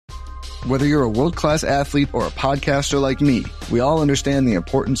Whether you're a world-class athlete or a podcaster like me, we all understand the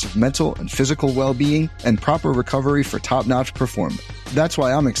importance of mental and physical well-being and proper recovery for top-notch performance. That's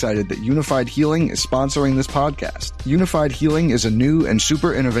why I'm excited that Unified Healing is sponsoring this podcast. Unified Healing is a new and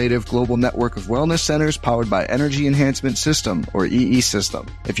super innovative global network of wellness centers powered by Energy Enhancement System, or EE System.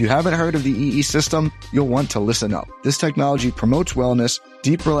 If you haven't heard of the EE System, you'll want to listen up. This technology promotes wellness,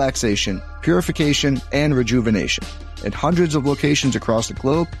 deep relaxation, purification, and rejuvenation. In hundreds of locations across the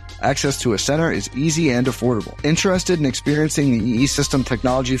globe, access to a center is easy and affordable. Interested in experiencing the EE System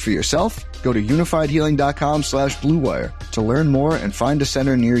technology for yourself? Go to unifiedhealing.com/bluewire to learn more and find a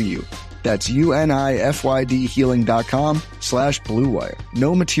center near you. That's unifydhealing.com/bluewire.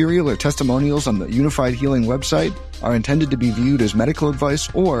 No material or testimonials on the Unified Healing website are intended to be viewed as medical advice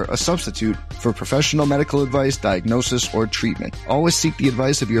or a substitute for professional medical advice, diagnosis, or treatment. Always seek the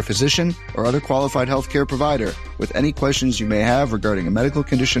advice of your physician or other qualified healthcare provider with any questions you may have regarding a medical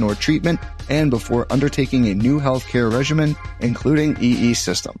condition or treatment and before undertaking a new healthcare regimen, including EE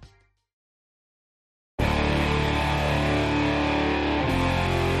System.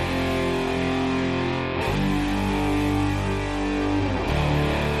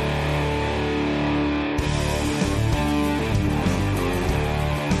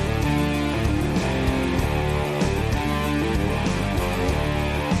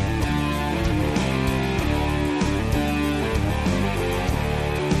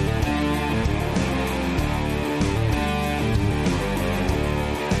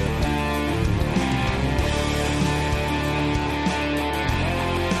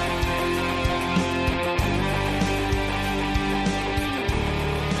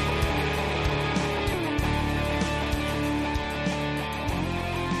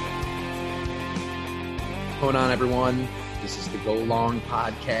 What's going on, everyone? This is the Go Long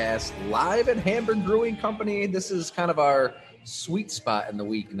Podcast, live at Hamburg Brewing Company. This is kind of our sweet spot in the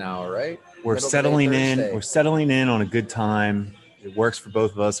week now, right? We're settling in. We're settling in on a good time. It works for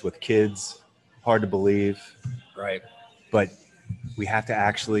both of us with kids. Hard to believe. Right. But we have to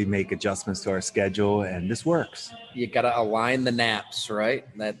actually make adjustments to our schedule, and this works. You got to align the naps, right?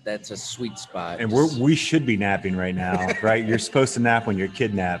 That's a sweet spot. And we should be napping right now, right? You're supposed to nap when your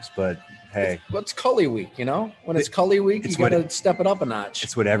kid naps, but hey. It's Cully week, you know? When it's Cully week, you got to step it up a notch.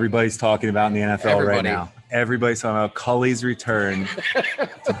 It's what everybody's talking about in the NFL right now. Everybody's talking about Cully's return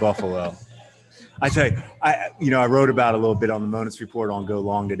to Buffalo. I tell you, I wrote about it a little bit on the Moments Report on Go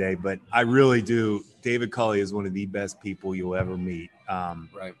Long today, but I really do. David Culley is one of the best people you'll ever meet.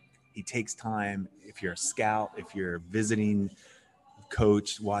 Right. He takes time. If you're a scout, if you're visiting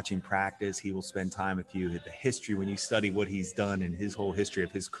coach, watching practice, he will spend time with you. The history, when you study what he's done in his whole history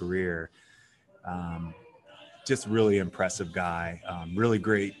of his career, just really impressive guy. Really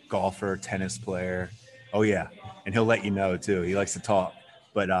great golfer, tennis player. Oh yeah. And he'll let you know too. He likes to talk,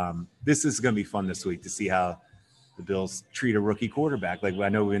 but this is going to be fun this week to see how the Bills treat a rookie quarterback. Like, I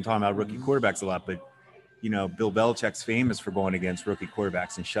know we've been talking about rookie quarterbacks a lot, but Bill Belichick's famous for going against rookie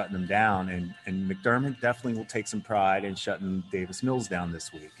quarterbacks and shutting them down. And McDermott definitely will take some pride in shutting Davis Mills down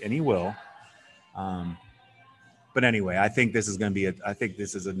this week, and he will. But anyway, I think this is going to be I think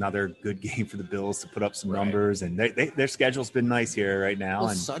this is another good game for the Bills to put up some numbers, and their schedule's been nice here right now.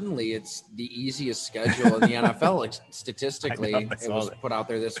 Well, and suddenly it's the easiest schedule in the NFL statistically. It was put out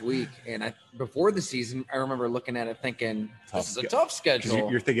there this week, and before the season, I remember looking at it thinking, this is a tough schedule.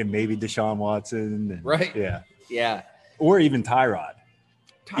 You're thinking maybe Deshaun Watson, right? Yeah, or even Tyrod.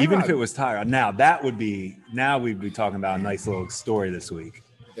 Even if it was Tyrod, now we'd be talking about a nice little story this week.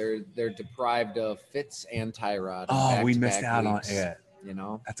 They're deprived of Fitz and Tyrod. Oh, we missed out on it.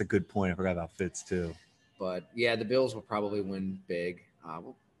 That's a good point. I forgot about Fitz too. But yeah, the Bills will probably win big.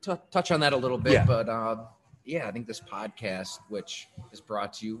 We'll touch on that a little bit. Yeah. But I think this podcast, which is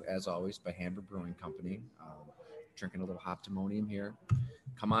brought to you as always by Hamburg Brewing Company, drinking a little hot timonium here.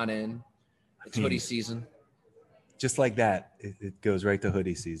 Come on in. It's hoodie season. Just like that, it goes right to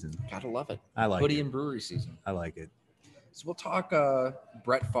hoodie season. Gotta love it. I like hoodie it. and brewery season. I like it. So we'll talk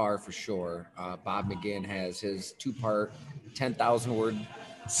Brett Favre for sure. Bob McGinn has his 2-part, 10,000-word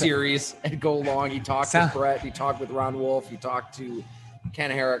series at Go Long. He talked with Brett. He talked with Ron Wolf. He talked to Ken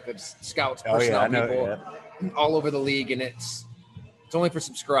Herrick of Scouts, personnel people all over the league. And it's only for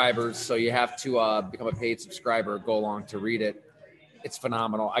subscribers, so you have to become a paid subscriber at Go Long to read it. It's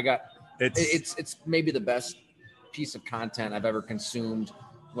phenomenal. It's maybe the best piece of content I've ever consumed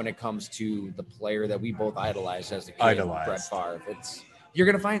when it comes to the player that we both idolized as a kid, Brett Favre.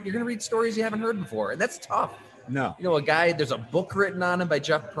 You're gonna read stories you haven't heard before, and that's tough. No, a guy. There's a book written on him by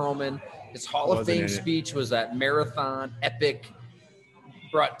Jeff Pearlman. His Hall of Fame speech was that marathon, epic,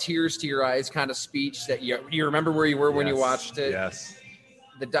 brought tears to your eyes kind of speech that you remember where you were when you watched it. Yes.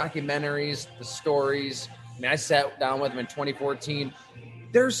 the documentaries, the stories. I mean, I sat down with him in 2014.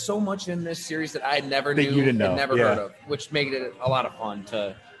 There's so much in this series that I never knew and never heard of, which made it a lot of fun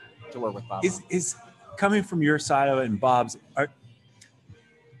to work with Bob. Is coming from your side of it and Bob's,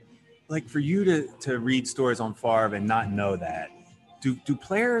 like for you to read stories on Favre and not know that, do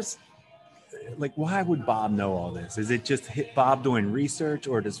players, like, why would Bob know all this? Is it just Bob doing research,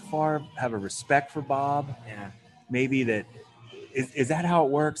 or does Favre have a respect for Bob? Yeah. Maybe that is that how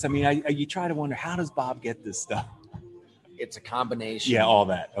it works? I mean, you try to wonder, how does Bob get this stuff? It's a combination. Yeah, all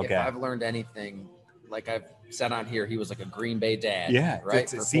that. Okay. If I've learned anything, like I've said on here, he was like a Green Bay dad. Yeah. Right.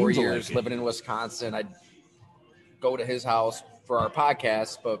 For 4 years living in Wisconsin. I'd go to his house for our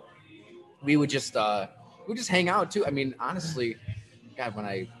podcast, but we would just hang out too. I mean, honestly, God, when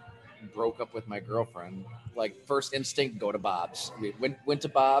I broke up with my girlfriend, like first instinct, go to Bob's. We went to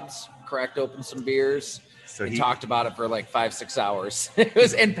Bob's, cracked open some beers, and talked about it for like 5-6 hours. It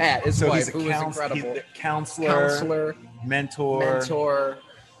was, and Pat, his wife, who was incredible. Counselor, mentor.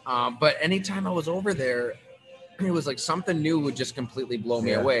 But anytime I was over there, it was like something new would just completely blow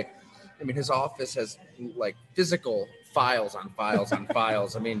me away. I mean, his office has like physical files on files on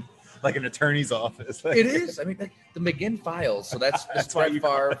files. I mean, like an attorney's office. It is. I mean, the McGinn files. So that's Brett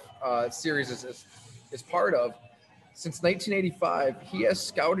Favre series is part of. Since 1985, he has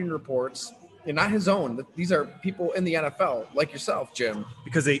scouting reports, and not his own. These are people in the NFL, like yourself, Jim.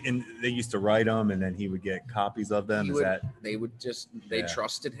 Because they used to write them, and then he would get copies of them. They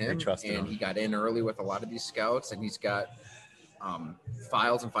trusted him, and he got in early with a lot of these scouts, and he's got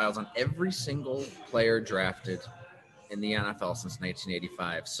files and files on every single player drafted in the NFL since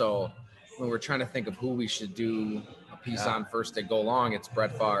 1985. So when we're trying to think of who we should do a piece on first to go long, it's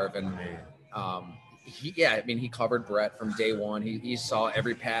Brett Favre. And he covered Brett from day one. He saw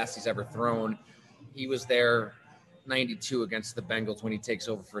every pass he's ever thrown. He was there 92 against the Bengals when he takes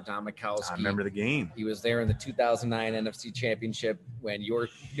over for Don Majkowski. I remember the game. He was there in the 2009 NFC Championship when your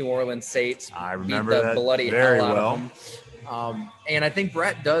New Orleans Saints beat the bloody hell out of them. And I think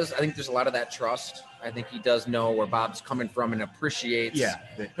Brett does. I think there's a lot of that trust. I think he does know where Bob's coming from and appreciates. Yeah.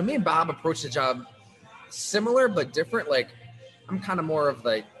 Me and Bob approach the job similar but different. Like, I'm kind of more of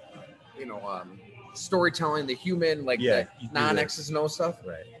like, storytelling, the human, like the non-X's and O's stuff.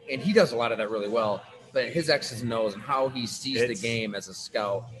 Right. And he does a lot of that really well. But his X's and O's and how he sees the game as a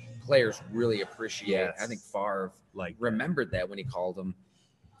scout, players really appreciate. Yes. I think Favre remembered that when he called him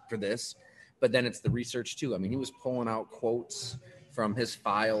for this. But then it's the research too. I mean, he was pulling out quotes from his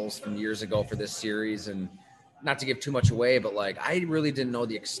files from years ago for this series, and not to give too much away, but like I really didn't know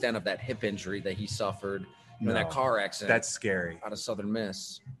the extent of that hip injury that he suffered in that car accident. That's scary. Out of Southern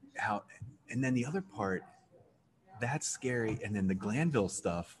Miss. And then the other part, that's scary. And then the Glanville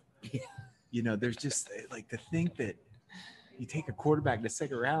stuff. Yeah. There's just like to think that you take a quarterback in the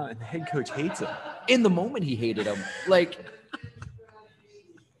second round and the head coach hates him. In the moment, he hated him. Like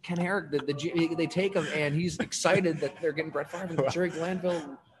Ken Herrick, they take him, and he's excited that they're getting Brett Favre. And Jerry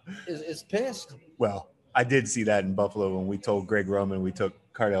Glanville is pissed. Well, I did see that in Buffalo when we told Greg Roman we took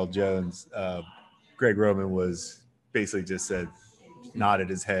Cardell Jones. Greg Roman was basically just nodded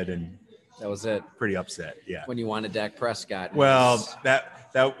his head, and that was it. Pretty upset, yeah. When you wanted Dak Prescott. Well, that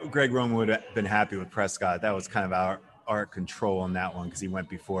Greg Roman would have been happy with Prescott. That was kind of our control on that one because he went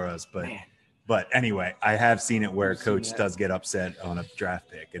before us, but. Man. But anyway, I have seen it where a coach does get upset on a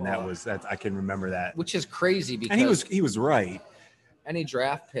draft pick, and that I can remember that, which is crazy because he was right. Any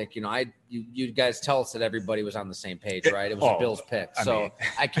draft pick, you guys tell us that everybody was on the same page, right? It was a Bills pick, so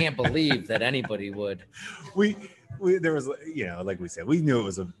I can't believe that anybody would. There was, like we said, we knew it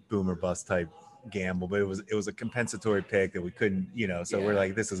was a boom or bust type gamble, but it was a compensatory pick that we couldn't, so we're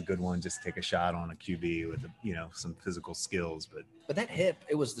like, this is a good one, just take a shot on a QB with some physical skills, but that hip,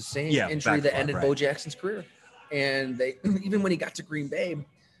 it was the same injury that ended Bo Jackson's career. And they, even when he got to Green Bay,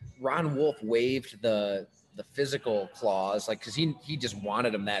 Ron Wolf waived the physical clause, like, because he just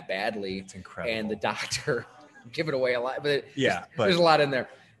wanted him that badly. It's incredible. And the doctor give it away a lot, but there's a lot in there.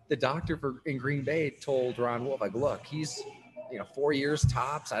 The doctor in Green Bay told Ron Wolf, like, look, he's 4 years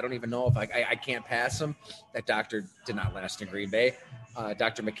tops. I don't even know if I can't pass him. That doctor did not last in Green Bay.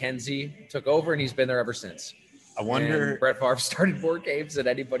 Dr. McKenzie took over, and he's been there ever since. I wonder. And Brett Favre started more games than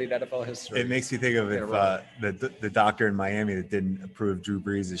anybody in NFL history. It makes me think of if the doctor in Miami that didn't approve Drew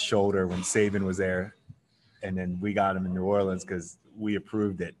Brees' shoulder when Saban was there, and then we got him in New Orleans because we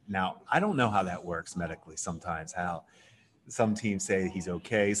approved it. Now, I don't know how that works medically sometimes, how some teams say he's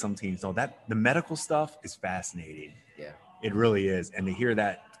okay, some teams don't. The medical stuff is fascinating. Yeah. It really is. And to hear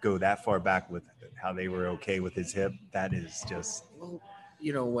that go that far back with how they were okay with his hip, that is just. Well,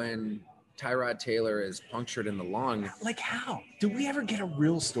 when Tyrod Taylor is punctured in the lung. Like how? Did we ever get a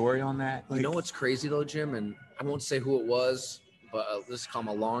real story on that? You know what's crazy though, Jim? And I won't say who it was, but let's call him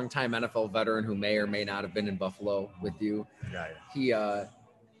a longtime NFL veteran who may or may not have been in Buffalo with you. He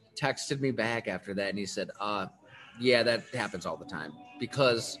texted me back after that, and he said, yeah, that happens all the time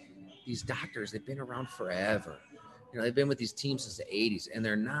because these doctors, they've been around forever. You know, they've been with these teams since the 80s, and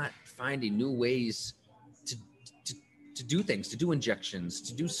they're not finding new ways to do things, to do injections,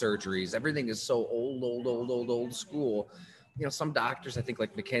 to do surgeries. Everything is so old school. You know, some doctors, I think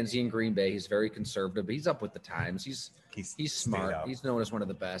like McKenzie in Green Bay, he's very conservative, but he's up with the times. He's smart. He's known as one of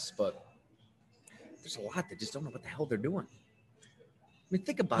the best, but there's a lot that just don't know what the hell they're doing. I mean,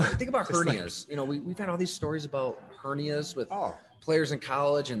 think about it. Think about hernias. You know, we've had all these stories about hernias with players in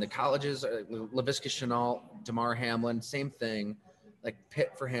college, and the colleges, Laviska Shenault, Damar Hamlin, same thing. Like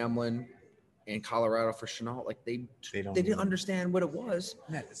Pitt for Hamlin and Colorado for Shenault. Like they didn't understand what it was.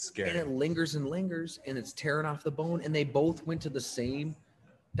 That's scary. And it lingers and lingers, and it's tearing off the bone. And they both went to the same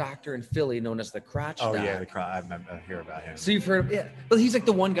doctor in Philly known as the Crotch Doc. Yeah, the Crotch. I hear about him. So you've heard, yeah. But he's like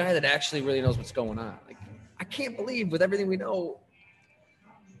the one guy that actually really knows what's going on. Like, I can't believe with everything we know,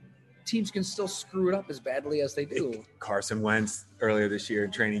 teams can still screw it up as badly as they do. Carson Wentz earlier this year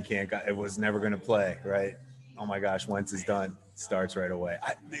in training camp, it was never going to play, right? Oh my gosh, Wentz is done. Starts right away.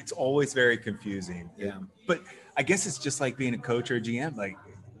 It's always very confusing. Yeah. But I guess it's just like being a coach or a GM. Like,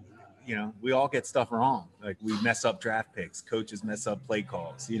 you know, we all get stuff wrong. Like we mess up draft picks. Coaches mess up play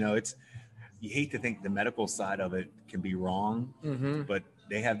calls. You know, you hate to think the medical side of it can be wrong, but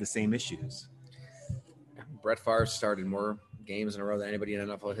they have the same issues. Brett Favre started more games in a row than anybody in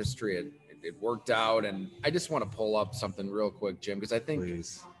NFL history. It worked out, and I just want to pull up something real quick, Jim, because I think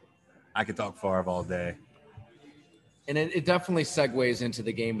I could talk Favre all day. And it definitely segues into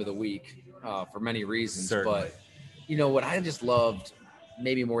the game of the week for many reasons. Certainly. But, you know, what I just loved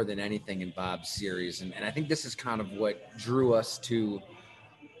maybe more than anything in Bob's series, and I think this is kind of what drew us to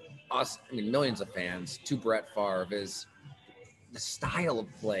us, I mean, millions of fans, to Brett Favre, is the style of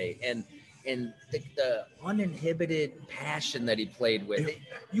play and the uninhibited passion that he played with.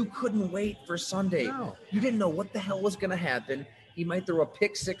 You couldn't wait for Sunday. No. You didn't know what the hell was going to happen. He might throw a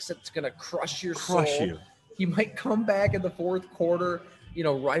pick six that's going to crush your soul. He might come back in the fourth quarter, you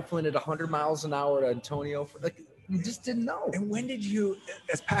know, rifling at 100 miles an hour to Antonio. You just didn't know. And when did you,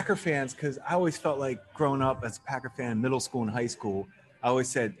 as Packer fans, because I always felt like growing up as a Packer fan, middle school and high school, I always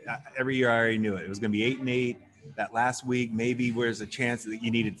said every year I already knew it. It was going to be 8-8. That last week, maybe there's a chance that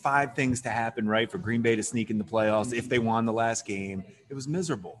you needed 5 things to happen, right, for Green Bay to sneak in the playoffs if they won the last game. It was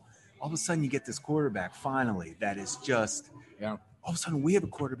miserable. All of a sudden, you get this quarterback finally that is just all of a sudden we have a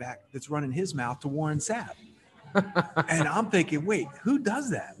quarterback that's running his mouth to Warren Sapp. And I'm thinking, wait, who does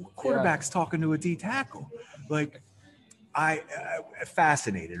that? What quarterback's talking to a D tackle? Like, I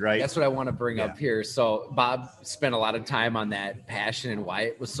fascinated, right? That's what I want to bring up here. So Bob spent a lot of time on that passion and why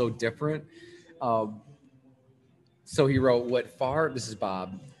it was so different. So he wrote, this is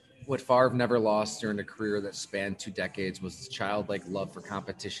Bob, what Favre never lost during a career that spanned 2 decades was his childlike love for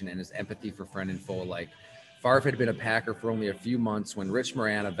competition and his empathy for friend and foe alike. Favre had been a Packer for only a few months when Rich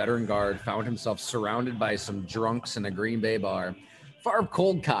Moran, a veteran guard, found himself surrounded by some drunks in a Green Bay bar. Favre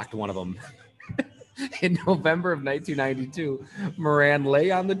cold-cocked one of them. In November of 1992, Moran lay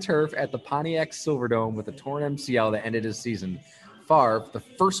on the turf at the Pontiac Silverdome with a torn MCL that ended his season. Favre, the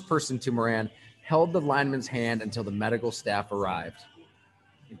first person to Moran, held the lineman's hand until the medical staff arrived.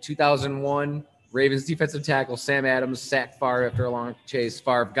 In 2001, Ravens defensive tackle Sam Adams sacked Favre after a long chase.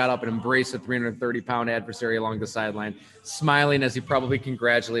 Favre got up and embraced a 330-pound adversary along the sideline, smiling as he probably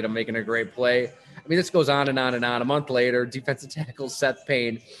congratulated him making a great play. I mean, this goes on and on and on. A month later, defensive tackle Seth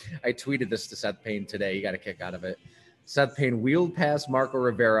Payne, I tweeted this to Seth Payne today. He got a kick out of it. Seth Payne wheeled past Marco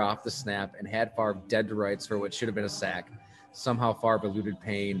Rivera off the snap and had Favre dead to rights for what should have been a sack. Somehow Favre eluded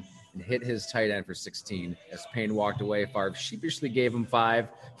Payne and hit his tight end for 16. As Payne walked away, Favre sheepishly gave him 5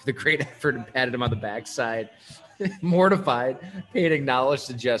 for the great effort and patted him on the backside. Mortified, Payne acknowledged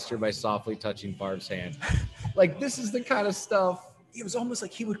the gesture by softly touching Favre's hand. Like, this is the kind of stuff. It was almost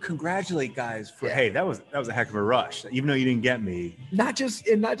like he would congratulate guys for, hey, that was a heck of a rush, even though you didn't get me. Not just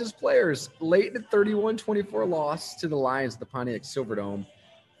players. Late in the 31-24 loss to the Lions at the Pontiac Silverdome,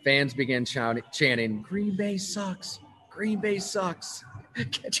 fans began chanting, "Green Bay sucks. Green Bay sucks."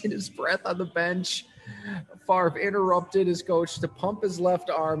 Catching his breath on the bench, Favre interrupted his coach to pump his left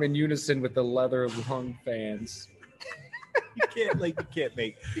arm in unison with the leather lung fans. You can't make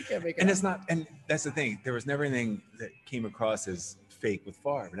it. And it's not, and that's the thing. There was never anything that came across as fake with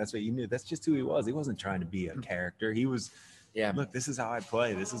Favre. And that's what you knew. That's just who he was. He wasn't trying to be a character. He was, look, this is how I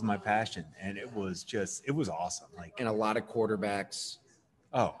play. This is my passion. And it was awesome. Like, and a lot of quarterbacks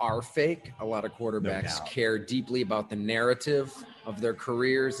are fake. A lot of quarterbacks care deeply about the narrative of their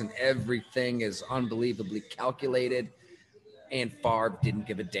careers, and everything is unbelievably calculated. And Favre didn't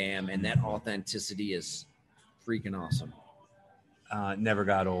give a damn, and that authenticity is freaking awesome. Never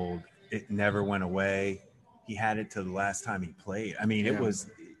got old. It never went away. He had it till the last time he played. I mean,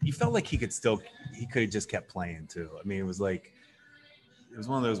 you felt like he could have just kept playing too. I mean, it was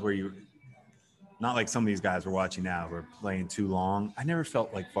one of those where not like some of these guys we're watching now were playing too long. I never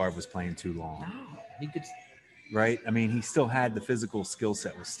felt like Favre was playing too long. No, he could. Right? I mean, he still had the physical skill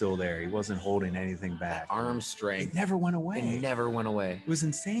set was still there. He wasn't holding anything back. Arm strength. It never went away. It was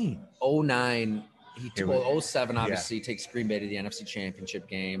insane. 09. 07 obviously takes Green Bay to the NFC Championship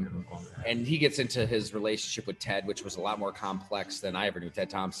game, and he gets into his relationship with Ted, which was a lot more complex than I ever knew. Ted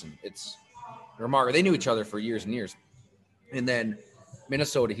Thompson. It's remarkable. They knew each other for years and years, and then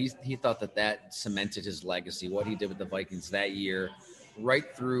Minnesota. He thought that cemented his legacy. What he did with the Vikings that year,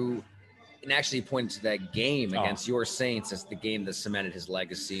 right through, and actually pointed to that game against your Saints as the game that cemented his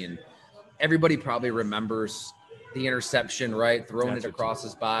legacy. And everybody probably remembers the interception, right, throwing it across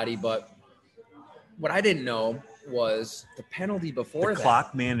his body, but. What I didn't know was the penalty before the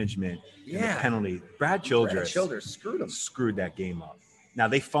clock management. And the penalty. Brad Childress screwed that game up. Now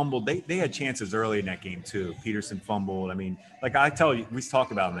they fumbled. They had chances early in that game too. Peterson fumbled. I mean, like I tell you, we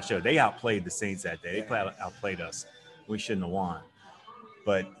talked about on the show. They outplayed the Saints that day. They outplayed us. We shouldn't have won.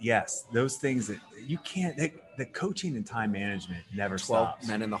 But yes, those things that you can't. The coaching and time management never 12 stops.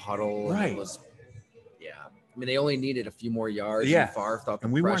 Men in the huddle. Right. I mean, they only needed a few more yards. Yeah, and Favre thought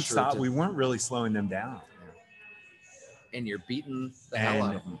and we weren't stopping. We weren't really slowing them down. And you're beating the hell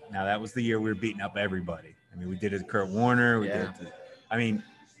out of them. Now that was the year we were beating up everybody. I mean, we did it to Kurt Warner. We did it to, I mean,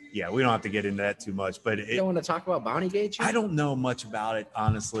 yeah, we don't have to get into that too much. But you don't want to talk about Bounty Gate? I don't know much about it,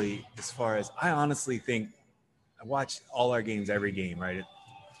 honestly. As far as I honestly think, I watched all our games, every game. Right,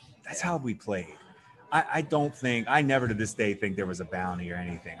 that's how we played. I don't think. I never to this day think there was a bounty or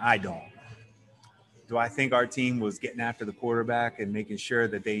anything. I don't. Do I think our team was getting after the quarterback and making sure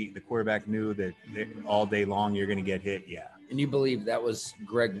that the quarterback knew that all day long you're going to get hit? Yeah. And you believe that was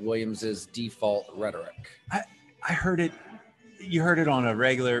Greg Williams's default rhetoric? I heard it. You heard it on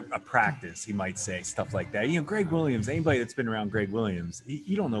a practice, he might say stuff like that. You know, Greg Williams, anybody that's been around Greg Williams,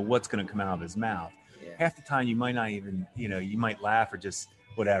 you don't know what's going to come out of his mouth. Yeah. Half the time you might not even, you might laugh or just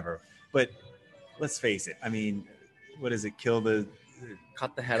whatever. But let's face it. I mean, what is it?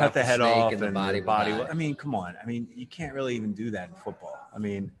 Cut the head off and the body. I mean, come on. I mean, you can't really even do that in football. I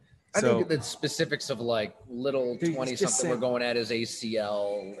mean, I think the specifics of like little 20-something we're going at is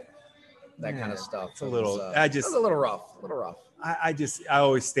ACL, that kind of stuff. It's a little. It was a little rough. I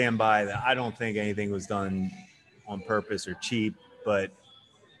always stand by that. I don't think anything was done on purpose or cheap, but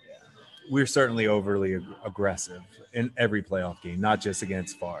we're certainly overly aggressive in every playoff game, not just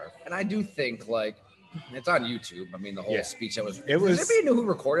against Favre. And I do think like. It's on YouTube. I mean, the whole speech that was. It was. Does anybody know who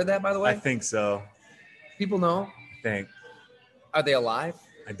recorded that? By the way, I think so. People know. Are they alive?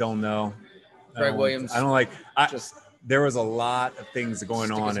 I don't know. Greg Williams. I don't like. There was a lot of things going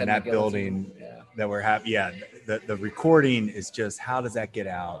on in that building that were happening. Yeah, the recording is just. How does that get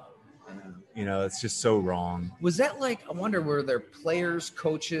out? It's just so wrong. Was that like? I wonder, were there players,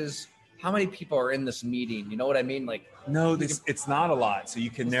 coaches? How many people are in this meeting? You know what I mean? Like, no, it's not a lot, so you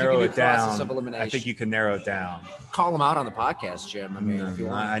can narrow it down. I think you can narrow it down. Call them out on the podcast, Jim. I mean, if you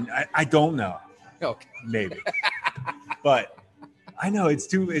want. I don't know. Okay, maybe, but I know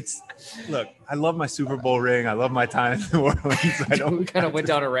look. I love my Super Bowl ring. I love my time in New Orleans. We kind of went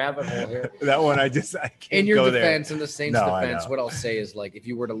down a rabbit hole here. That one, I can't. In your go defense, there. In the Saints' defense, what I'll say is like, if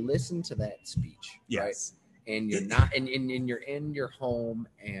you were to listen to that speech, right, and you're not, and you're in your home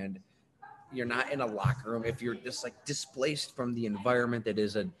and. You're not in a locker room. If you're just like displaced from the environment that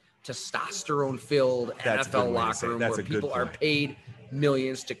is a testosterone-filled NFL locker room where people are paid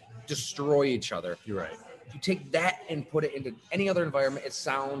millions to destroy each other. You're right. If you take that and put it into any other environment, it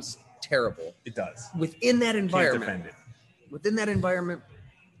sounds terrible. It does. Within that environment. Can't defend it. Within that environment.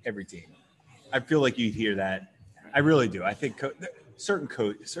 Every team. I feel like you'd hear that. I really do. I think certain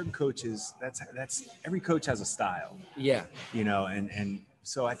coaches, that's every coach has a style. Yeah. And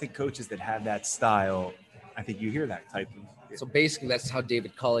so I think coaches that have that style, I think you hear that type of. So basically, that's how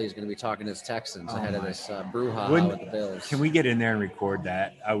David Culley is going to be talking to his Texans ahead of this brouhaha with the Bills. Can we get in there and record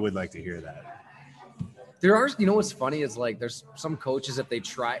that? I would like to hear that. There are, what's funny is like there's some coaches if they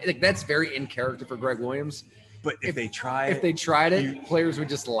try, like that's very in character for Greg Williams. But if they tried it, players would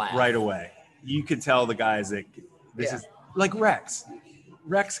just laugh right away. You could tell the guys that this is like Rex.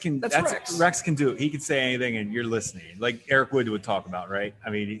 Rex can do it. He can say anything and you're listening. Like Eric Wood would talk about, right?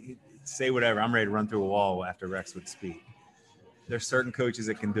 I mean, say whatever. I'm ready to run through a wall after Rex would speak. There's certain coaches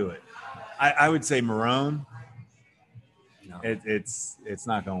that can do it. I would say Marrone. No. It's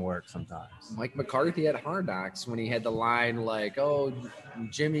not going to work sometimes. Mike McCarthy had Hard Knocks when he had the line like, "Oh,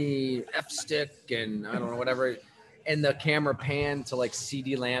 Jimmy F stick," and I don't know whatever, and the camera panned to like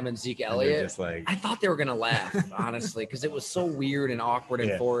CeeDee Lamb and Zeke Elliott. Just like, I thought they were gonna laugh, honestly, because it was so weird and awkward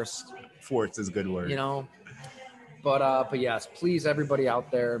and forced. Forced is a good word. You know, but yes, please, everybody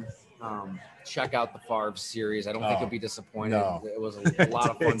out there, check out the Favre series. I don't think you'll be disappointed. No. It was a lot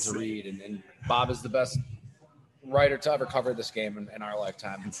of fun to read, and Bob is the best writer to ever cover this game in our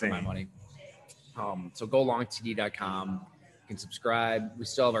lifetime. Insane. For my money. So go longtd.com. You can subscribe. We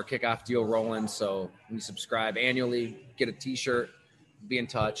still have our kickoff deal rolling. So when you subscribe annually, get a t-shirt, be in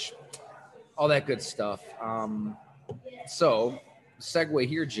touch, all that good stuff. So segue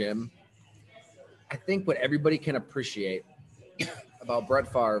here, Jim. I think what everybody can appreciate about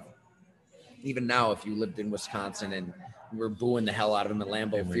Brett Favre, even now, if you lived in Wisconsin and we're booing the hell out of him at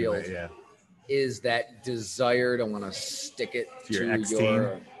Lambeau Field, is that desire to want to stick it to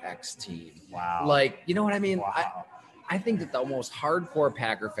your ex team. Wow. Like, you know what I mean? Wow. I think that the most hardcore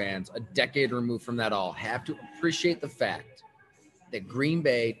Packer fans, a decade removed from that all, have to appreciate the fact that Green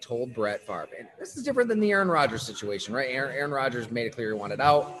Bay told Brett Favre, and this is different than the Aaron Rodgers situation, right? Aaron Rodgers made it clear he wanted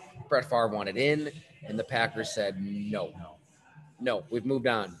out. Brett Favre wanted in, and the Packers said, no, we've moved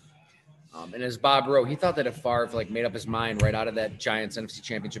on. And as Bob wrote, he thought that if Favre made up his mind right out of that Giants NFC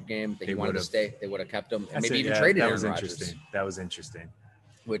Championship game that he wanted to stay, they would have kept him and maybe even traded Aaron Rodgers. That was interesting.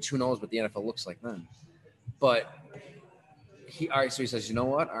 Which who knows what the NFL looks like then. But so he says, you know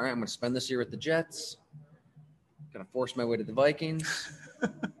what? All right, I'm going to spend this year with the Jets. I'm going to force my way to the Vikings,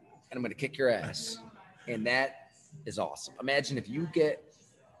 and I'm going to kick your ass. And that is awesome. Imagine if you get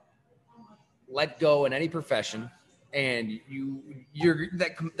let go in any profession, and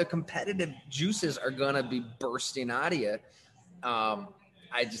the competitive juices are gonna be bursting out of you.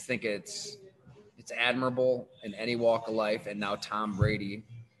 I just think it's admirable in any walk of life. And now Tom Brady,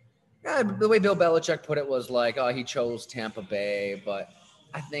 the way Bill Belichick put it was like, oh, he chose Tampa Bay. But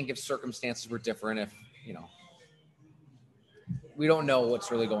I think if circumstances were different, we don't know what's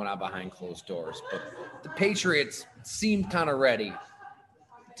really going on behind closed doors. But the Patriots seemed kind of ready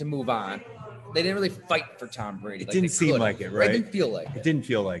to move on. They didn't really fight for Tom Brady. It didn't seem like it, right? It didn't feel like it. It didn't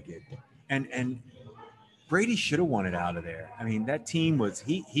feel like it. And Brady should have wanted out of there. I mean, that team was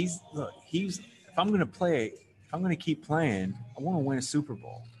he's if I'm going to keep playing, I want to win a Super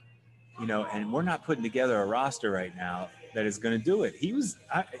Bowl. And we're not putting together a roster right now that is going to do it.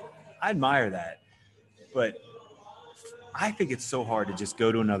 I admire that. But I think it's so hard to just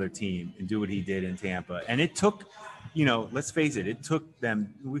go to another team and do what he did in Tampa. And it took let's face it, it took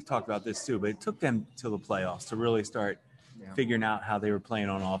them, we've talked about this too, but it took them till the playoffs to really start figuring out how they were playing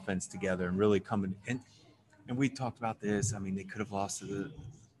on offense together and really coming. And we talked about this. I mean, they could have lost to the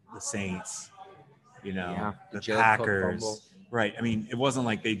Saints, the Packers. Right. I mean, it wasn't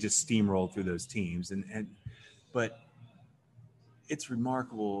like they just steamrolled through those teams. But it's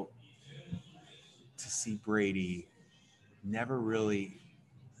remarkable to see Brady never really,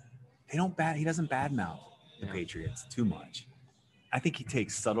 he doesn't badmouth the Patriots too much. I think he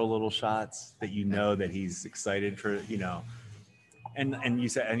takes subtle little shots that that he's excited for, and you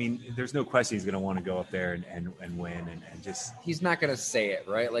said, I mean, there's no question he's going to want to go up there and win and just. He's not going to say it,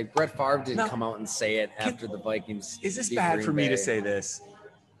 right? Like Brett Favre didn't come out and say it after the Vikings. Is this bad for me to say this?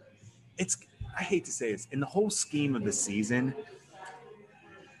 I hate to say this. In the whole scheme of the season,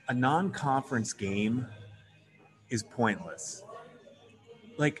 a non-conference game is pointless.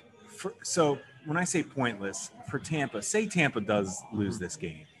 So when I say pointless, for Tampa, say Tampa does lose this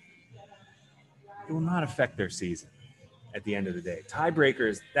game, it will not affect their season at the end of the day.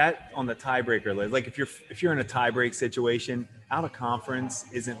 Tiebreakers, that on the tiebreaker list, like if you're in a tiebreak situation, out of conference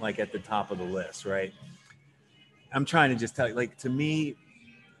isn't like at the top of the list, right? I'm trying to just tell you, to me,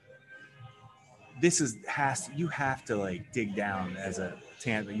 you have to dig down as a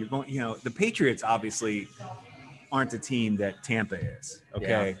Tampa. You're going, the Patriots obviously aren't the team that Tampa is.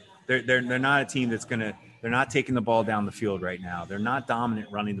 Okay. Yeah. They're not a team they're not taking the ball down the field right now. They're not dominant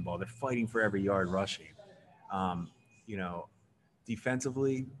running the ball. They're fighting for every yard rushing.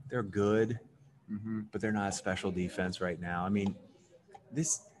 Defensively, they're good, but they're not a special defense right now. I mean, I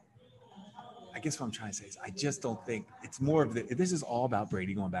guess what I'm trying to say is I just don't think it's more of this is all about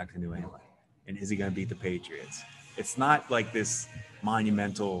Brady going back to New England. And is he going to beat the Patriots? It's not like this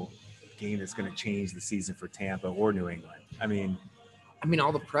monumental game that's going to change the season for Tampa or New England. I mean,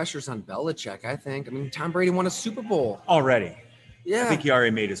 all the pressure's on Belichick, I think. Tom Brady won a Super Bowl. Already. Yeah. I think he already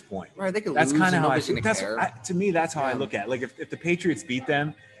made his point. Right, they could that's lose. That's kind of how to me, that's how I look at it. If the Patriots beat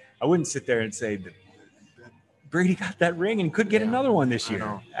them, I wouldn't sit there and say that Brady got that ring and could get another one this I year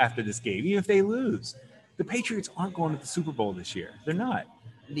know. after this game, even if they lose. The Patriots aren't going to the Super Bowl this year. They're not.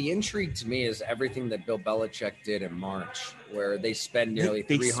 The intrigue to me is everything that Bill Belichick did in March, where they spend nearly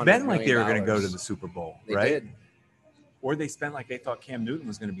They $300 spent like they were going to go to million. the Super Bowl, They right? did. Or they spent like they thought Cam Newton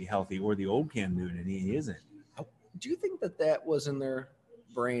was going to be healthy, or the old Cam Newton, and he isn't. Do you think that was in their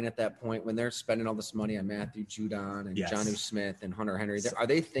brain at that point when they're spending all this money on Matthew Judon and Yes. Jonnu Smith and Hunter Henry? Are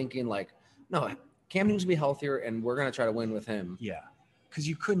they thinking like, no, Cam Newton's be healthier and we're going to try to win with him? Yeah, because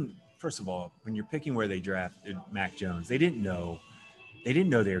you couldn't. First of all, when you're picking where they drafted Mac Jones, they didn't know they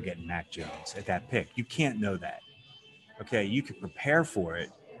were getting Mac Jones at that pick. You can't know that. Okay, you could prepare for it,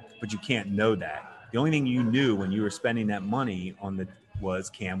 but you can't know that. The only thing you knew when you were spending that money on was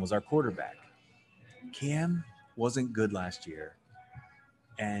Cam was our quarterback. Cam wasn't good last year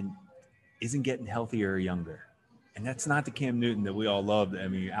and isn't getting healthier or younger. And that's not the Cam Newton that we all loved. I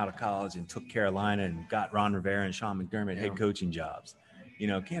mean, out of college and took Carolina and got Ron Rivera and Sean McDermott head coaching jobs. You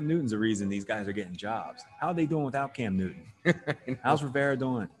know, Cam Newton's the reason these guys are getting jobs. How are they doing without Cam Newton? How's Rivera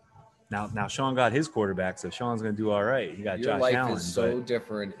doing? Now Sean got his quarterback, so Sean's going to do all right. He got Your Josh life Allen. is so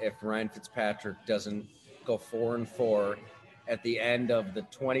different if Ryan Fitzpatrick doesn't go 4-4 at the end of the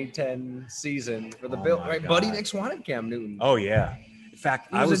 2010 season for the Bill. Right, Buddy Nix wanted Cam Newton. Oh yeah. In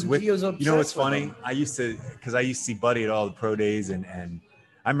fact, he was with. You know what's funny? Him. I used to see Buddy at all the pro days, and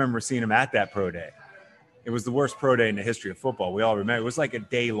I remember seeing him at that pro day. It was the worst pro day in the history of football. We all remember. It was like a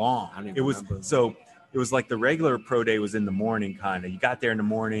day long. It was like the regular pro day was in the morning, kind of. You got there in the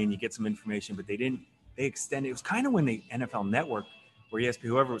morning, you get some information, but they extended. It was kind of when the NFL Network, where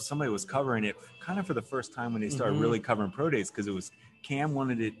ESPN, somebody was covering it kind of for the first time when they started really covering pro days, because it was Cam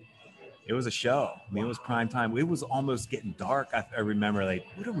wanted it. It was a show. I mean, it was prime time. It was almost getting dark. I remember, like,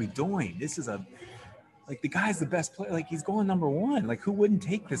 what are we doing? This is the guy's the best player. Like, he's going number one. Like, who wouldn't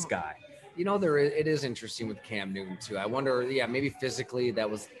take this guy? You know, it is interesting with Cam Newton too. I wonder, maybe physically that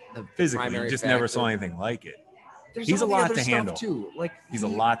was the primary you just factor. Never saw anything like it. There's he's a lot to stuff handle too. Like he's a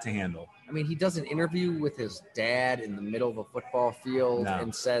lot to handle. I mean, he does an interview with his dad in the middle of a football field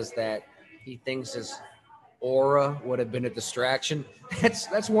and says that he thinks his aura would have been a distraction.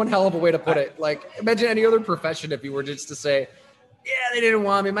 That's one hell of a way to put it. Like, imagine any other profession if you were just to say, yeah, they didn't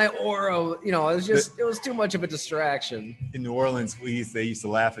want me. My aura, it was too much of a distraction. In New Orleans, they used to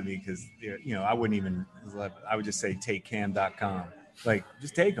laugh at me because, I would just say, take cam.com. Like,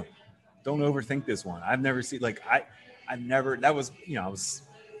 just take them. Don't overthink this one. I've never seen, that was,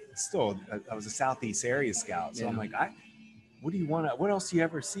 I was a Southeast area scout. So I'm like, what do you want? What else do you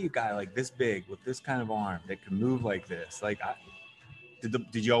ever see a guy like this big with this kind of arm that can move like this? Like,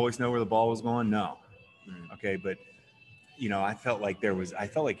 did you always know where the ball was going? No. Okay. But, I felt like he was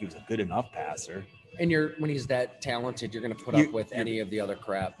a good enough passer. And when he's that talented, you're going to put up with any of the other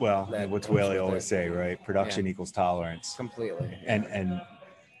crap. Well, what's Whaley always say, right? Production equals tolerance. Completely. And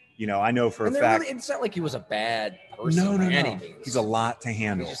I know for a fact. It's not like he was a bad person by any means. He's a lot to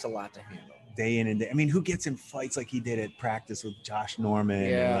handle. He's just a lot to handle. Day in and day. I mean, who gets in fights like he did at practice with Josh Norman?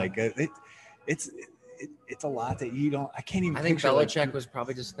 Yeah. And it's a lot that you don't. I can't even. I think Belichick was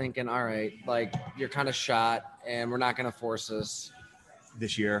probably just thinking, all right, like, you're kind of shot, and we're not going to force this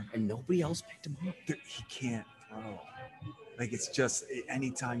this year. And nobody else picked him up. He can't throw. Like, it's just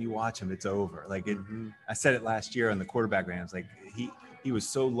anytime you watch him, it's over. Like, I said it last year on the quarterback rams. Like, he was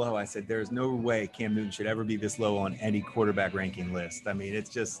so low. I said, there's no way Cam Newton should ever be this low on any quarterback ranking list. I mean,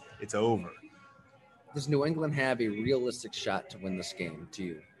 it's over. Does New England have a realistic shot to win this game to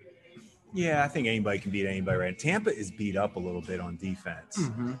you? Yeah, I think anybody can beat anybody, right? Tampa is beat up a little bit on defense,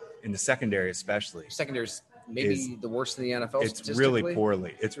 in the secondary especially. Secondary's maybe the worst in the NFL. It's really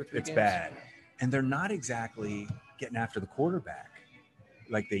poorly. It's bad. And they're not exactly getting after the quarterback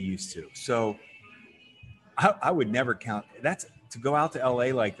like they used to. So I would never count. That's to go out to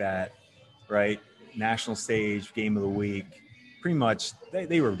LA like that, right? National stage, game of the week. Pretty much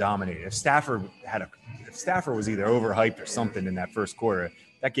they were dominated. If Stafford was either overhyped or something in that first quarter,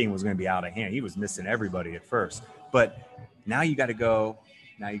 that game was going to be out of hand. He was missing everybody at first. But now you go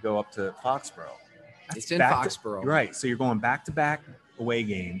up to Foxborough. It's in Foxborough. Right. So you're going back-to-back away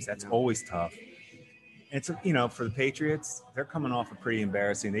games. That's always tough. It's, for the Patriots, they're coming off a pretty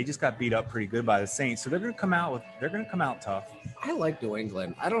embarrassing. They just got beat up pretty good by the Saints. So they're going to come out tough. I like New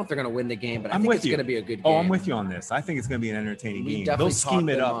England. I don't know if they're going to win the game, but I think it's going to be a good game. Oh, I'm with you on this. I think it's going to be an entertaining game. They'll scheme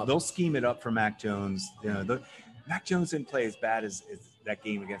it up. They'll scheme it up for Mac Jones. Mac Jones didn't play as bad as that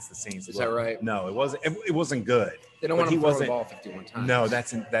game against the Saints. Is that right? No, it wasn't. It wasn't good. They don't want to throw the ball 51 times. No,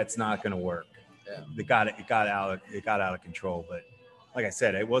 that's not going to work. Yeah. It got out of control. But like I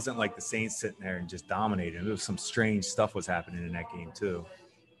said, it wasn't like the Saints sitting there and just dominating. There was some strange stuff was happening in that game too.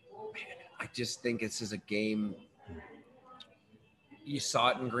 I just think this is a game. You saw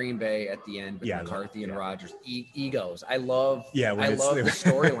it in Green Bay at the end with McCarthy and Rodgers. Egos. I love the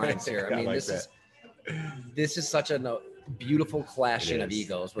storylines here. I mean, like this is such a beautiful clashing of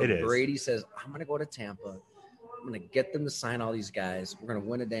egos where Brady says, I'm going to go to Tampa. I'm going to get them to sign all these guys. We're going to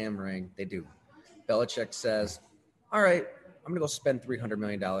win a damn ring. They do. Belichick says, all right, I'm going to go spend $300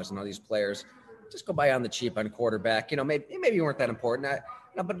 million on all these players. Just go buy on the cheap on quarterback. Maybe you weren't that important.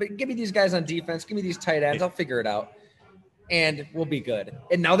 But give me these guys on defense. Give me these tight ends. I'll figure it out. And we'll be good.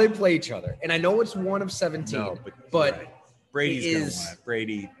 And now they play each other. And I know it's 1 of 17, but Brady's going to want it.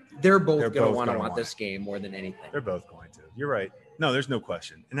 Brady. They're both going to want this game more than anything. They're both going to. You're right. No, there's no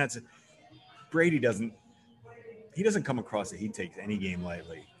question. And that's Brady doesn't come across that he takes any game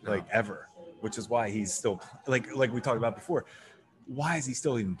lightly, like ever, which is why he's still like we talked about before. Why is he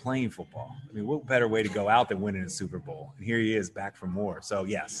still even playing football? I mean, what better way to go out than winning a Super Bowl? And here he is back for more. So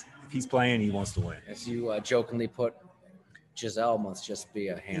yes, if he's playing, he wants to win. As you jokingly put, Giselle must just be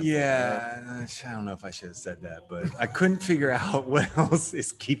a handful. Yeah, I don't know if I should have said that, but I couldn't figure out what else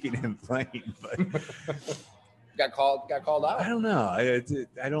is keeping him playing. But got called out. I don't know. I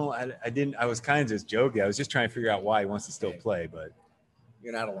didn't. I was kind of just joking. I was just trying to figure out why he wants to still play. But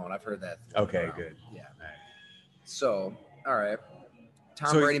you're not alone. I've heard that. Okay, good. Yeah. Right. So, all right.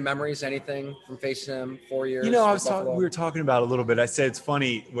 Tom Brady memories, anything from facing him 4 years? We were talking about a little bit. I said it's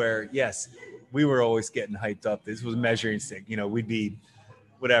funny where, yes, we were always getting hyped up. This was a measuring stick. We'd be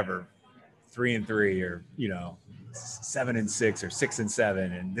whatever, 3-3 or, 7-6 or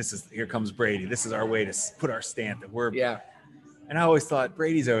 6-7. And here comes Brady. This is our way to put our stamp that we're. Yeah. And I always thought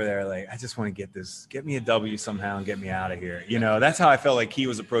Brady's over there. Like, I just want to get me a W somehow and get me out of here. That's how I felt like he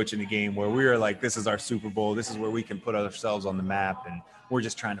was approaching the game where we were like, this is our Super Bowl. This is where we can put ourselves on the map. And we're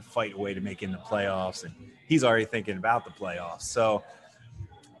just trying to fight a way to make it in the playoffs. And he's already thinking about the playoffs. So,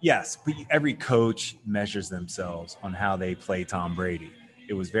 yes, but every coach measures themselves on how they play Tom Brady.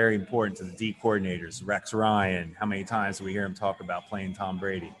 It was very important to the D coordinators, Rex Ryan. How many times do we hear him talk about playing Tom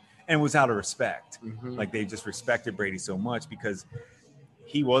Brady? And it was out of respect. Mm-hmm. Like they just respected Brady so much because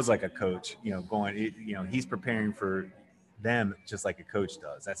he was like a coach, he's preparing for them just like a coach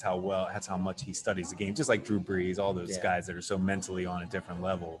does. That's how much he studies the game, just like Drew Brees, all those guys that are so mentally on a different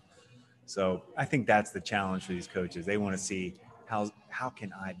level. So I think that's the challenge for these coaches. They want to see how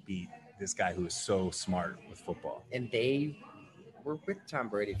can I beat this guy who is so smart with football? And they were with Tom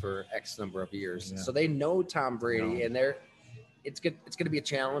Brady for X number of years. Yeah. So they know Tom Brady and it's going to be a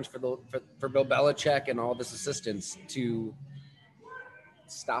challenge for Bill Belichick and all this assistants to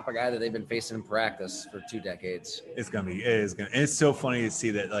stop a guy that they've been facing in practice for 2 decades. It's so funny to see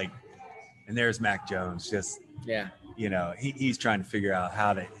that, like, and there's Mac Jones he's trying to figure out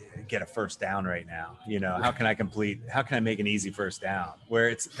how to get a first down right now. How can I make an easy first down?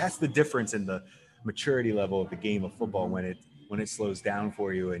 That's the difference in the maturity level of the game of football when it slows down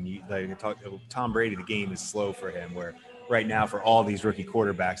for you. And Tom Brady, the game is slow for him, where right now for all these rookie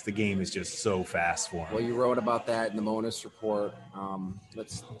quarterbacks, the game is just so fast for him. Well, you wrote about that in the Monis report.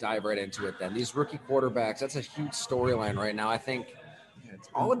 Let's dive right into it then. These rookie quarterbacks, that's a huge storyline right now. I think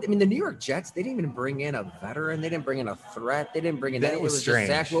the New York Jets, they didn't even bring in a veteran. They didn't bring in a threat. They didn't bring in that. It was strange.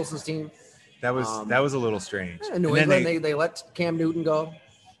 Just Zach Wilson's team. That was a little strange. New England, they let Cam Newton go.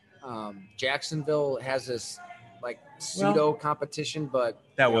 Jacksonville has this pseudo competition, but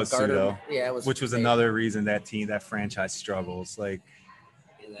that was pseudo. Yeah, it was. Which was another reason that franchise struggles. Like,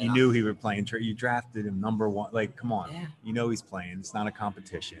 you knew he was playing. You drafted him number 1. Like, come on, he's playing. It's not a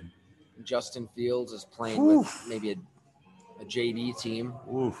competition. Justin Fields is playing with maybe a JV team.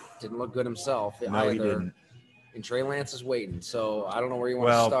 Didn't look good himself. No, he didn't. And Trey Lance is waiting. So I don't know where you want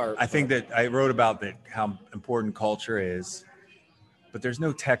to start. I think that I wrote about that how important culture is. But there's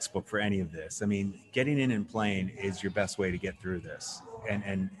no textbook for any of this. I mean, getting in and playing is your best way to get through this.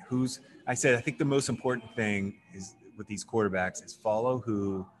 And I think the most important thing is with these quarterbacks is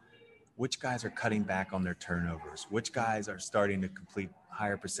which guys are cutting back on their turnovers, which guys are starting to complete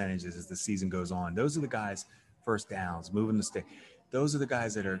higher percentages as the season goes on. Those are the guys, first downs, moving the stick. Those are the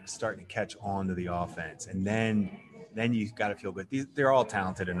guys that are starting to catch on to the offense. And then you got to feel good. They're all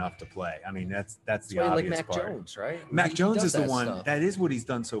talented enough to play. I mean, that's the obvious Mac part. Jones, right? Mac Jones is the one stuff. That is what he's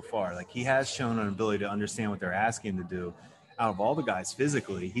done so far. Like, he has shown an ability to understand what they're asking him to do. Out of all the guys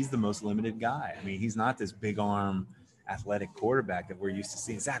physically, he's the most limited guy. I mean, he's not this big arm athletic quarterback that we're used to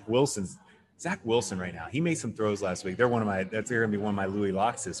seeing. Zach Wilson right now. He made some throws last week. They're going to be one of my Louis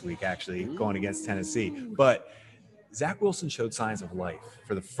locks this week, actually, going against Tennessee. But Zach Wilson showed signs of life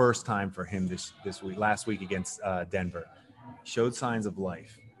for the first time for him this week. Last week against Denver, showed signs of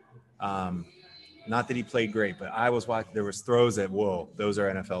life. Not that he played great, but I was watching. There was throws that, whoa, those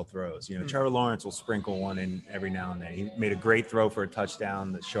are NFL throws. You know, Trevor Lawrence will sprinkle one in every now and then. He made a great throw for a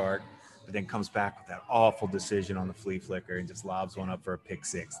touchdown, the shark, but then comes back with that awful decision on the flea flicker and just lobs one up for a pick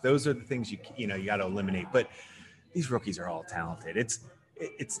six. Those are the things you got to eliminate. But these rookies are all talented.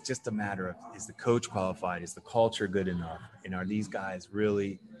 It's just a matter of, is the coach qualified? Is the culture good enough? And are these guys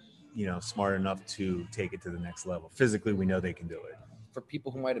really, smart enough to take it to the next level? Physically, we know they can do it. For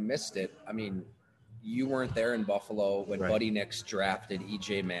people who might have missed it, I mean, you weren't there in Buffalo when Buddy Nix drafted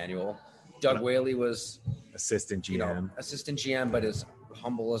E.J. Manuel. Doug Whaley was assistant GM, but as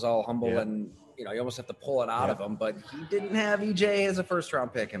humble as all humble, and you almost have to pull it out of him. But he didn't have E.J. as a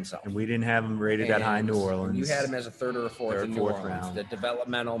first-round pick himself, and we didn't have him rated that high in New Orleans. You had him as a third or fourth in New Orleans. Round. The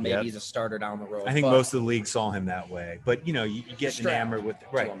developmental, maybe he's a starter down the road. I think most of the league saw him that way. But you get enamored with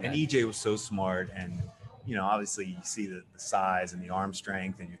And E.J. was so smart, and obviously you see the size and the arm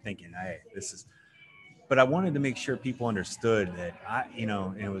strength, and you're thinking, hey, this is. But I wanted to make sure people understood that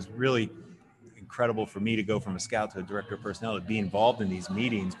and it was really incredible for me to go from a scout to a director of personnel to be involved in these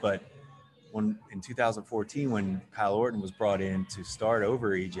meetings. But in 2014, when Kyle Orton was brought in to start over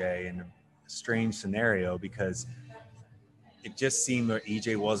EJ, in a strange scenario, because it just seemed that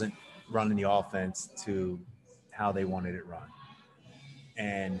EJ wasn't running the offense to how they wanted it run.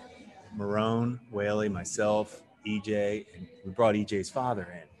 And Marrone, Whaley, myself, EJ, and we brought EJ's father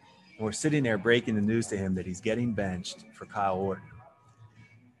in. And we're sitting there breaking the news to him that he's getting benched for Kyle Orton.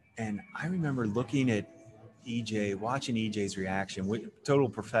 And I remember looking at EJ, watching EJ's reaction, total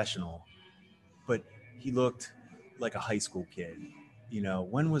professional, but he looked like a high school kid.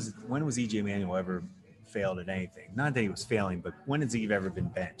 When was EJ Manuel ever failed at anything? Not that he was failing, but when has he ever been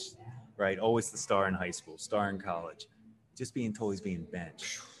benched, right? Always the star in high school, star in college, just being told he's being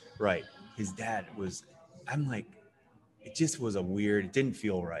benched, right? His dad was, I'm like, it just was it didn't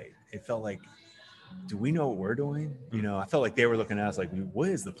feel right. It felt like, do we know what we're doing? I felt like they were looking at us like, what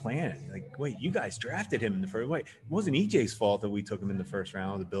is the plan? Like, wait, you guys drafted him in the first. Wait, it wasn't EJ's fault that we took him in the first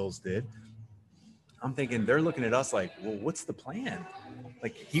round. The Bills did. I'm thinking they're looking at us like, well, what's the plan?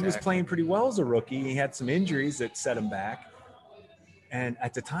 Like, he was playing pretty well as a rookie. He had some injuries that set him back. And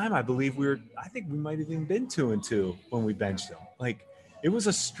at the time, I believe I think we might have even been 2-2 when we benched him. Like, it was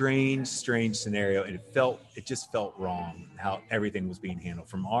a strange scenario. And it just felt wrong how everything was being handled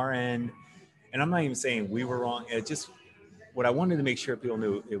from our end. And I'm not even saying we were wrong. It just, what I wanted to make sure people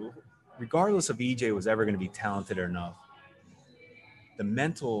knew, regardless of EJ was ever going to be talented or enough, the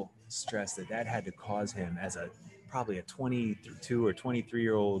mental stress that had to cause him as probably a 22 or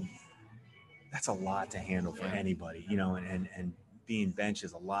 23-year-old, that's a lot to handle for anybody, and being benched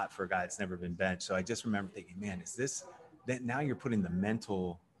is a lot for a guy that's never been benched. So I just remember thinking, man, is this that now you're putting the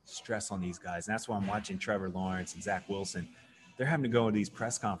mental stress on these guys? And that's why I'm watching Trevor Lawrence and Zach Wilson. They're having to go to these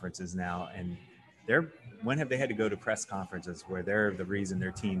press conferences now, and when have they had to go to press conferences where they're the reason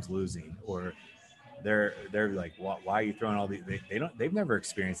their team's losing, or they're like, why are you throwing all these? They've never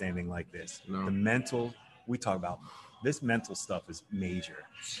experienced anything like this. No. The mental, we talk about this mental stuff is major.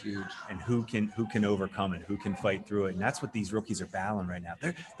 It's huge. And who can overcome it, who can fight through it, and that's what these rookies are battling right now.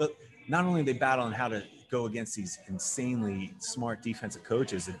 Not only are they battling how to go against these insanely smart defensive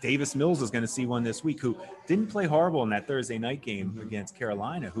coaches. Davis Mills is going to see one this week who didn't play horrible in that Thursday night game against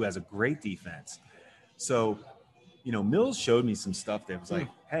Carolina, who has a great defense. So, Mills showed me some stuff that was like,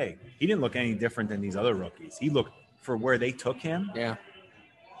 hey, he didn't look any different than these other rookies. He looked, for where they took him. Yeah.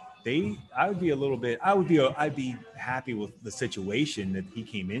 I'd be happy with the situation that he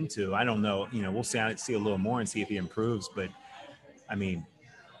came into. I don't know, we'll see a little more and see if he improves. But I mean,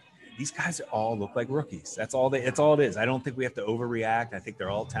 these guys all look like rookies. That's all it is. I don't think we have to overreact. I think they're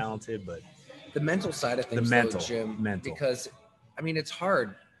all talented, but the mental side of things, Jim, because I mean, it's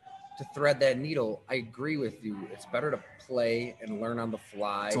hard to thread that needle. I agree with you. It's better to play and learn on the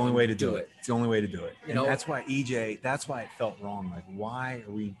fly. It's the only way to do it. It's the only way to do it. That's why that's why it felt wrong. Like, why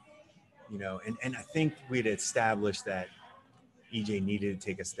are we, and I think we'd established that EJ needed to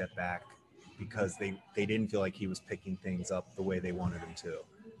take a step back because they didn't feel like he was picking things up the way they wanted him to.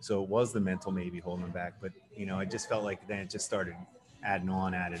 So it was the mental maybe holding him back. But, I just felt like then it just started adding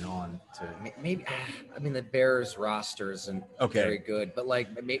on to maybe. I mean, the Bears roster isn't very good, but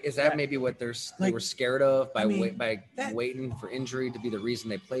is that maybe what they were scared of by waiting for injury to be the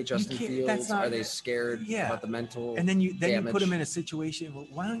reason they play Justin Fields? Are they scared about the mental? And then you put him in a situation. Well,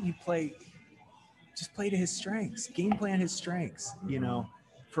 why don't you just play to his strengths, game plan his strengths,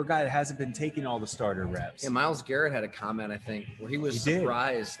 for a guy that hasn't been taking all the starter reps. Yeah, Myles Garrett had a comment, I think, where he was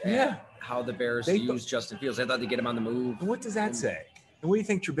surprised at how the Bears used Justin Fields. They thought they'd get him on the move. And what does that say? And what do you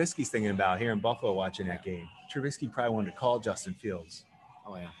think Trubisky's thinking about here in Buffalo watching that game? Trubisky probably wanted to call Justin Fields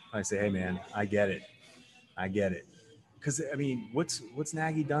Oh yeah. I say, hey man, I get it. Because I mean, what's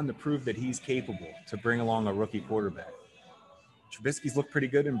Nagy done to prove that he's capable to bring along a rookie quarterback? Trubisky's looked pretty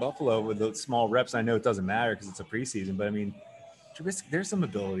good in Buffalo with the small reps. I know it doesn't matter because it's a preseason, but I mean, Trubisky, there's some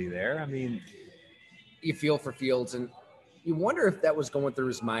ability there. I mean, you feel for Fields, and you wonder if that was going through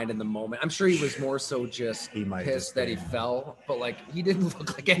his mind in the moment. I'm sure he was more so just pissed that he fell, but like he didn't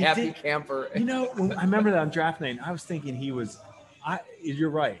look like a happy camper. You know, when I remember that on draft night, I was thinking he was. You're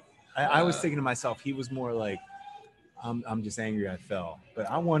right. I was thinking to myself, he was more like, I'm just angry I fell. But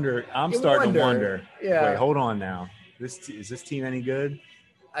I wonder. I'm starting to wonder. Yeah. Wait, hold on now. Is this team any good?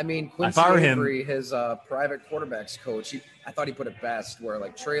 I mean, Quincy Avery, his private quarterbacks coach, I thought he put it best, where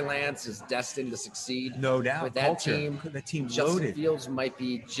like Trey Lance is destined to succeed. No doubt. With that team, team's Justin loaded. Fields might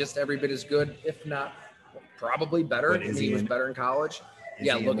be just every bit as good, if not probably better. He was better in college.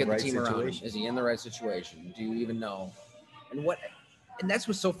 Yeah, look at the team around him. Is he in the right situation? Do you even know? And that's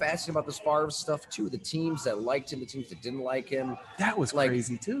what's so fascinating about this Favre stuff too. The teams that liked him, the teams that didn't like him. That was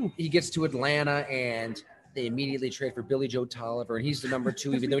crazy too. He gets to Atlanta and they immediately trade for Billy Joe Tolliver, and he's the number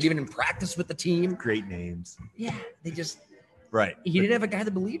 2, even though he didn't even practice with the team. Great names. Yeah, they just right. He didn't have a guy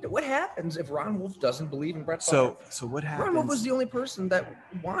that believed it. What happens if Ron Wolf doesn't believe in Brett Favre? So what happens? Ron Wolf was the only person that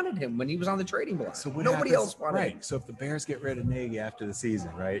wanted him when he was on the trading block. So nobody else wanted him. So if the Bears get rid of Nagy after the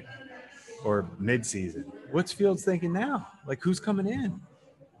season, right, or mid-season, what's Fields thinking now? Like, who's coming in?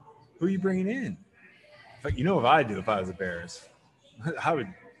 Who are you bringing in? If I do if I was the Bears,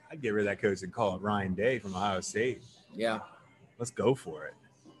 I'd get rid of that coach and call it Ryan Day from Ohio State. Yeah. Let's go for it.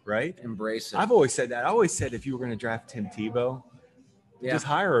 Right? Embrace it. I've always said that. I always said if you were going to draft Tim Tebow, just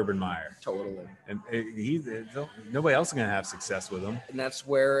hire Urban Meyer. Totally. And nobody else is going to have success with him. And that's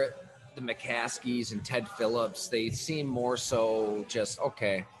where the McCaskies and Ted Phillips, they seem more so just,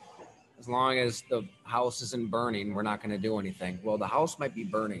 okay, as long as the house isn't burning, we're not going to do anything. Well, the house might be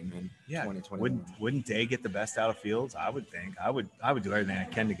burning in 2021. Wouldn't Day get the best out of Fields? I would think. I would do everything I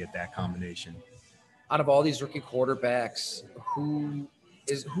can to get that combination. Out of all these rookie quarterbacks,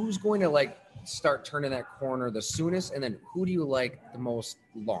 who's going to like start turning that corner the soonest, and then who do you like the most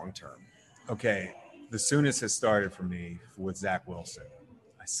long term? Okay, the soonest has started for me with Zach Wilson.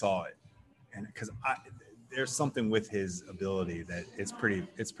 I saw it, and because there's something with his ability that it's pretty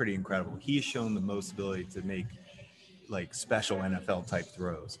incredible. He has shown the most ability to make like special NFL type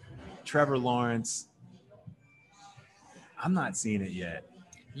throws. Trevor Lawrence, I'm not seeing it yet.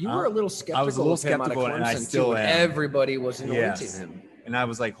 You were a little skeptical. I was a little skeptical, and I still am. Everybody was anointing him. And I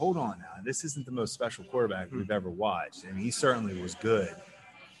was like, hold on now. This isn't the most special quarterback we've ever watched. And he certainly was good.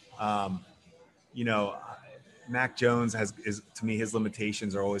 Mac Jones is to me, his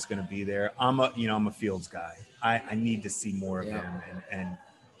limitations are always going to be there. I'm a Fields guy. I need to see more of him. And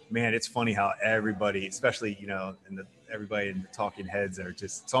man, it's funny how everybody, especially, everybody in the talking heads are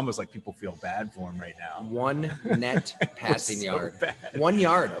just, it's almost like people feel bad for him right now. One net passing yard. Bad. 1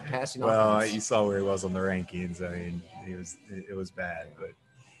 yard of passing. Well, offense. You saw where he was on the rankings. I mean, it was bad, but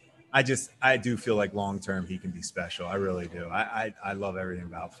I do feel like long-term he can be special. I really do. I love everything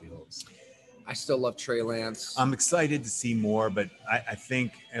about Fields. I still love Trey Lance. I'm excited to see more, but I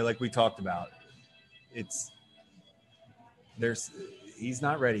think, like we talked about, he's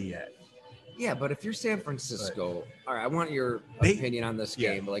not ready yet. Yeah, but if you're San Francisco, all right, I want your opinion on this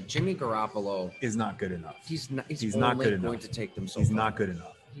game. But like Jimmy Garoppolo is not good enough. He's not good enough. Going to take them so He's far. not good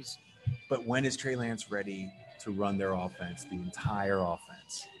enough. But when is Trey Lance ready to run their offense, the entire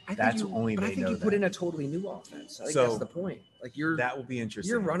offense? I think you put in a totally new offense. I think that's the point. Like that will be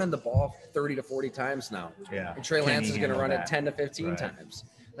interesting. You're running the ball 30 to 40 times now. Yeah. And Trey Lance is going to run it 10 to 15 times.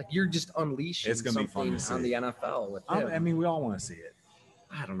 Like you're just unleashing something on the NFL with him. I mean, we all want to see it.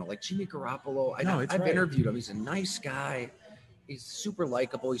 I don't know, like Jimmy Garoppolo. I've interviewed him. He's a nice guy. He's super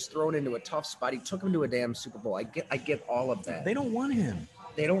likable. He's thrown into a tough spot. He took him to a damn Super Bowl. I get all of that. They don't want him.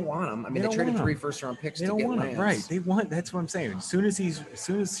 They don't want him. I mean, they traded 3 first-round picks to get Lance. Right. They want. That's what I'm saying. As soon as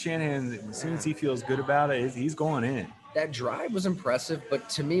he feels good about it, he's going in. That drive was impressive, but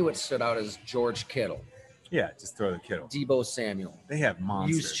to me, what stood out is George Kittle. Yeah, just throw the Kittle. Debo Samuel. They have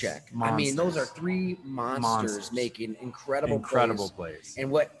monsters. Juszczyk. I mean, those are 3 monsters making incredible plays.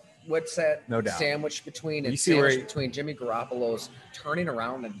 And what's that sandwich between Jimmy Garoppolo's turning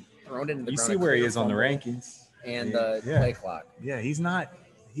around and thrown into the ground? You see where he is on the rankings and the play clock. Yeah, he's not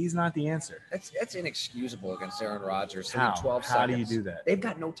the answer. That's inexcusable against Aaron Rodgers. How? 12 seconds. How do you do that? They've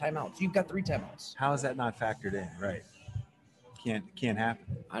got no timeouts. You've got 3 timeouts. How is that not factored in? Right. Can't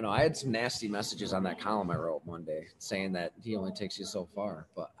happen. I know. I had some nasty messages on that column I wrote one day saying that he only takes you so far.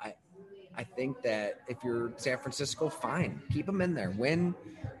 But I think that if you're San Francisco, fine. Keep him in there. Win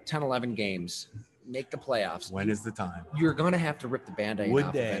 10, 11 games. make the playoffs. When is the time? You're going to have to rip the Band-Aid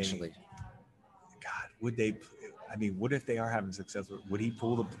off eventually. God, would they? I mean, what if they are having success? Would he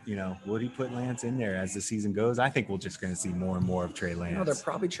pull would he put Lance in there as the season goes? I think we're just going to see more and more of Trey Lance. They're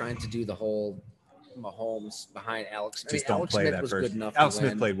probably trying to do the whole Mahomes behind Alex. Just don't Alex play Smith that was first. good enough Alex to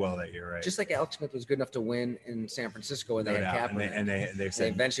Smith win. played well that year, right? Just like Alex Smith was good enough to win in San Francisco, and they had Kaepernick. And they They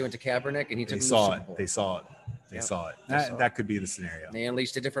eventually went to Kaepernick, and he took them to the saw Super Bowl. They saw it. That could be the scenario. They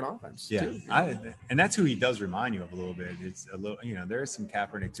unleashed a different offense. Yeah, too. and that's who he does remind you of a little bit. It's a little, there is some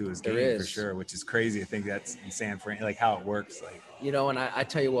Kaepernick to his game for sure, which is crazy. I think that's in San Fran, like how it works. Like and I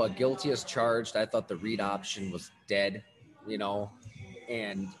tell you what, guilty as charged. I thought the read option was dead.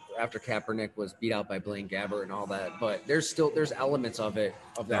 And after Kaepernick was beat out by Blaine Gabbert and all that, but there's elements of it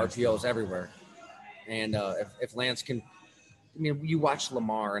of the RPOs everywhere. And if Lance can. I mean, you watch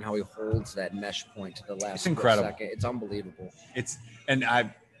Lamar and how he holds that mesh point to the last second. It's unbelievable.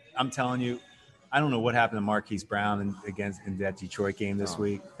 I'm telling you, I don't know what happened to Marquise Brown in that Detroit game this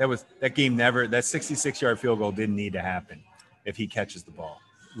week. That 66-yard field goal didn't need to happen if he catches the ball.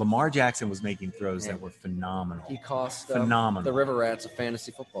 Lamar Jackson was making throws that were phenomenal. He cost phenomenal. The River Rats a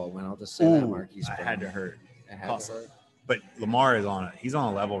fantasy football win. I'll just say that, Marquise Brown. I had to hurt. It had to hurt. But Lamar is on it. He's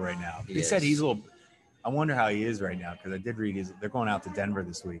on a level right now. They said he's a little. I wonder how he is right now because I did read they're going out to Denver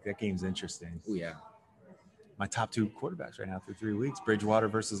this week. That game's interesting. Oh, yeah. My top two quarterbacks right now through 3 weeks: Bridgewater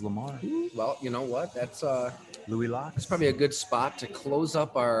versus Lamar. Well, you know what? That's Louis Locke. It's probably a good spot to close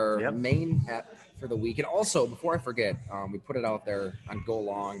up our main app for the week. And also, before I forget, we put it out there on Go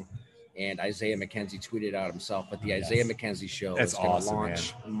Long, and Isaiah McKenzie tweeted out himself. But the Isaiah McKenzie show is going to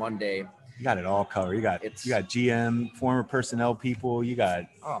launch Monday. You got it all covered. You got GM, former personnel people. You got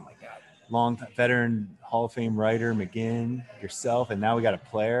oh my god. Long veteran Hall of Fame writer McGinn, yourself, and now we got a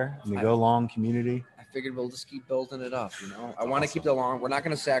player in the Go Long community. I figured we'll just keep building it up. I want to keep the long. We're not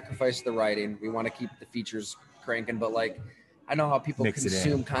going to sacrifice the writing. We want to keep the features cranking, but I know how people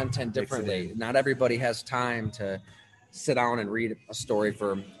consume content differently. Not everybody has time to sit down and read a story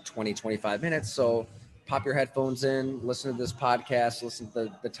for 20, 25 minutes. So pop your headphones in, listen to this podcast, listen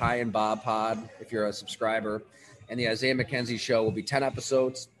to the Ty and Bob pod if you're a subscriber, and the Isaiah McKenzie show will be 10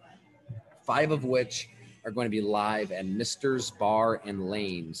 episodes. 5 of which are going to be live at Mister's Bar and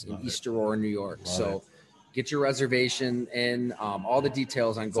Lanes in East Aurora, New York. Get your reservation in. All the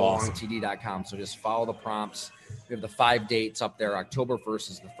details on golongtd.com. So just follow the prompts. We have the 5 dates up there. October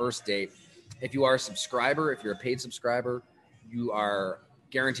 1st is the first date. If you are a subscriber, if you're a paid subscriber, you are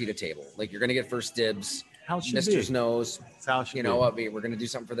guaranteed a table. You're going to get first dibs. Mister's knows. You know what? We're going to do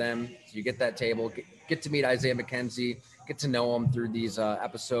something for them. So you get that table. Get to meet Isaiah McKenzie. Get to know him through these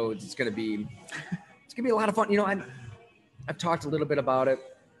episodes. It's gonna be a lot of fun. I've talked a little bit about it.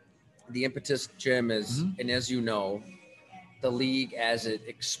 The impetus, Jim, is, and as you know, the league as it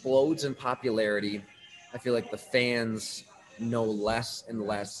explodes in popularity, I feel like the fans know less and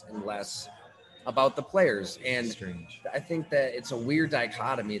less and less about the players. And I think that it's a weird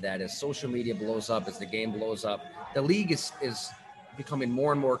dichotomy that as social media blows up, as the game blows up, the league is becoming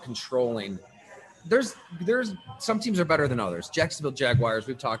more and more controlling. There's some teams are better than others. Jacksonville Jaguars,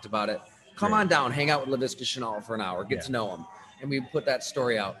 we've talked about it. Come on down, hang out with Laviska Shenault for an hour, get to know him. And we put that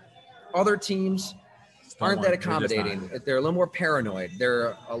story out. Other teams aren't that accommodating. They're a little more paranoid.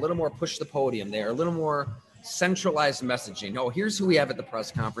 They're a little more push the podium. They're a little more centralized messaging. Oh, here's who we have at the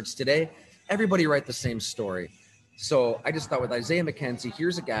press conference today. Everybody write the same story. So I just thought with Isaiah McKenzie,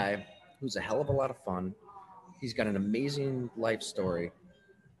 here's a guy who's a hell of a lot of fun. He's got an amazing life story.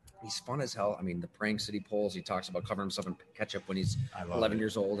 He's fun as hell. I mean, the pranks that he pulls, he talks about covering himself in ketchup when he's 11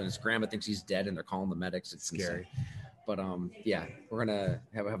 years old and his grandma thinks he's dead and they're calling the medics. It's scary. But we're going to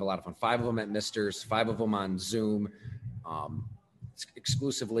have a lot of fun. 5 of them at Mister's, 5 of them on Zoom,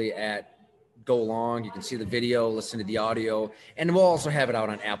 exclusively at Go Long. You can see the video, listen to the audio, and we'll also have it out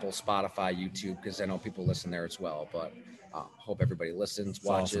on Apple, Spotify, YouTube, because I know people listen there as well. But hope everybody listens,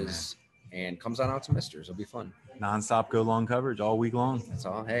 watches, and comes on out to Mister's. It'll be fun. Non-stop Go Long coverage all week long. That's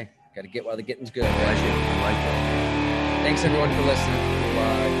all. Hey, got to get while the getting's good. I like it. Thanks, everyone, for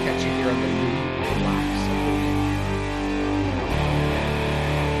listening.